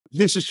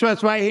This is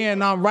Stretch right here,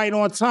 and I'm right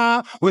on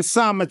time with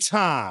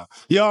Summertime.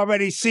 You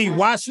already see,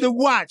 watch the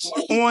watch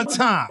on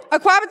time.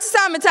 Aquaba to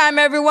Summertime,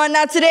 everyone.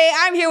 Now today,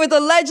 I'm here with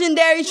the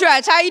legendary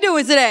Treach. How you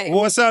doing today?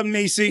 What's up,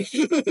 Nisi?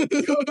 Now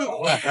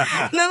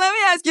let me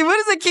ask you, what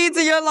is the key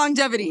to your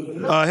longevity?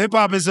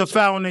 Hip-hop is a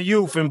fountain of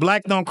youth, and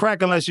black don't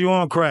crack unless you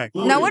on crack.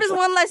 Now what is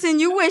one lesson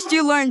you wished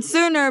you learned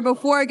sooner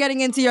before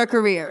getting into your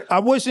career? I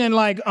wish in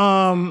like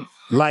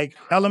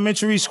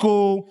elementary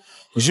school,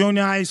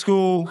 junior high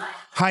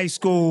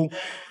school,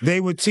 they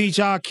would teach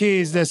our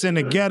kids that's in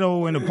the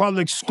ghetto in the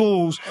public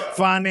schools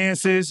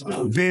finances,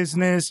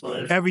 business,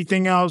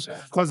 everything else.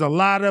 Because a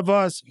lot of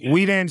us,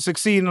 we didn't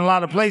succeed in a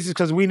lot of places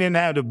because we didn't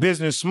have the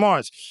business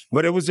smarts.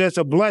 But it was just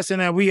a blessing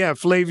that we had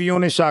Flavor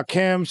Unit,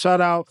 Shakim,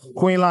 shout out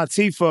Queen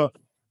Latifa,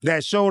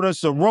 that showed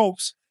us the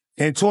ropes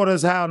and taught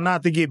us how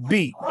not to get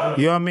beat.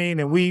 You know what I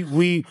mean? And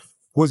we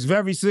was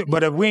very sick,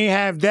 but if we didn't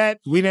have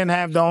that, we didn't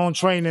have the own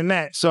training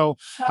that. So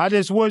I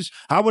just wish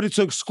I would have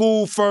took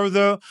school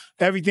further,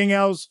 everything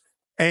else,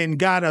 and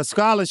got a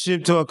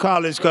scholarship to a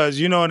college, because,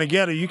 you know, in the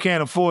ghetto, you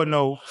can't afford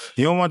you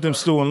don't want them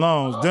student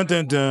loans. Dun,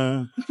 dun,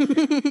 dun.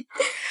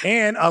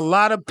 And a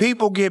lot of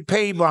people get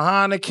paid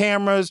behind the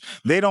cameras.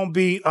 They don't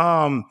be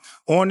on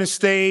the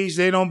stage.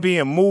 They don't be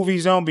in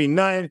movies. They don't be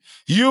nothing.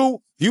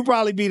 You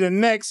probably be the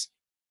next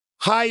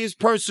highest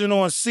person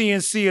on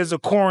CNC as a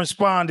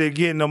correspondent,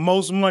 getting the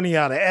most money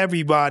out of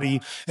everybody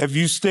if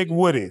you stick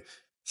with it.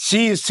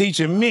 She is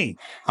teaching me.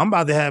 I'm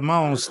about to have my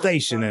own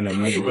station in a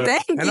minute.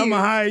 Thank you. And I'm going to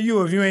hire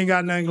you if you ain't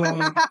got nothing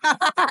going on.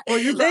 Or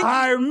you can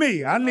hire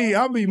me. I'll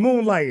be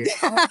moonlighting.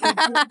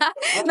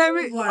 Now,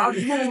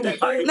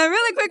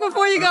 really quick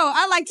before you go,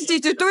 I'd like to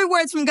teach you 3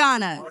 words from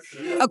Ghana.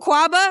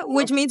 Aquaba,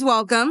 which means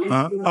welcome.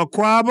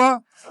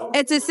 Aquaba.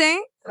 It's a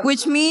sing,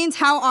 which means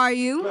how are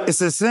you?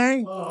 It's a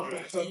sing.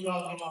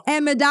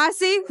 And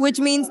Madasi, which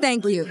means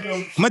thank you.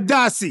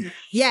 Madasi.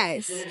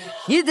 Yes.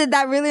 You did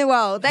that really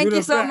well. Thank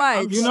you so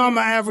much. You know I'm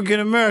an African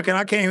American.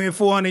 I came here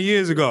 400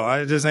 years ago.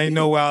 I just ain't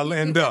know where I'll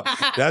end up.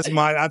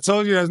 I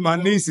told you that's my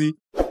Nisi.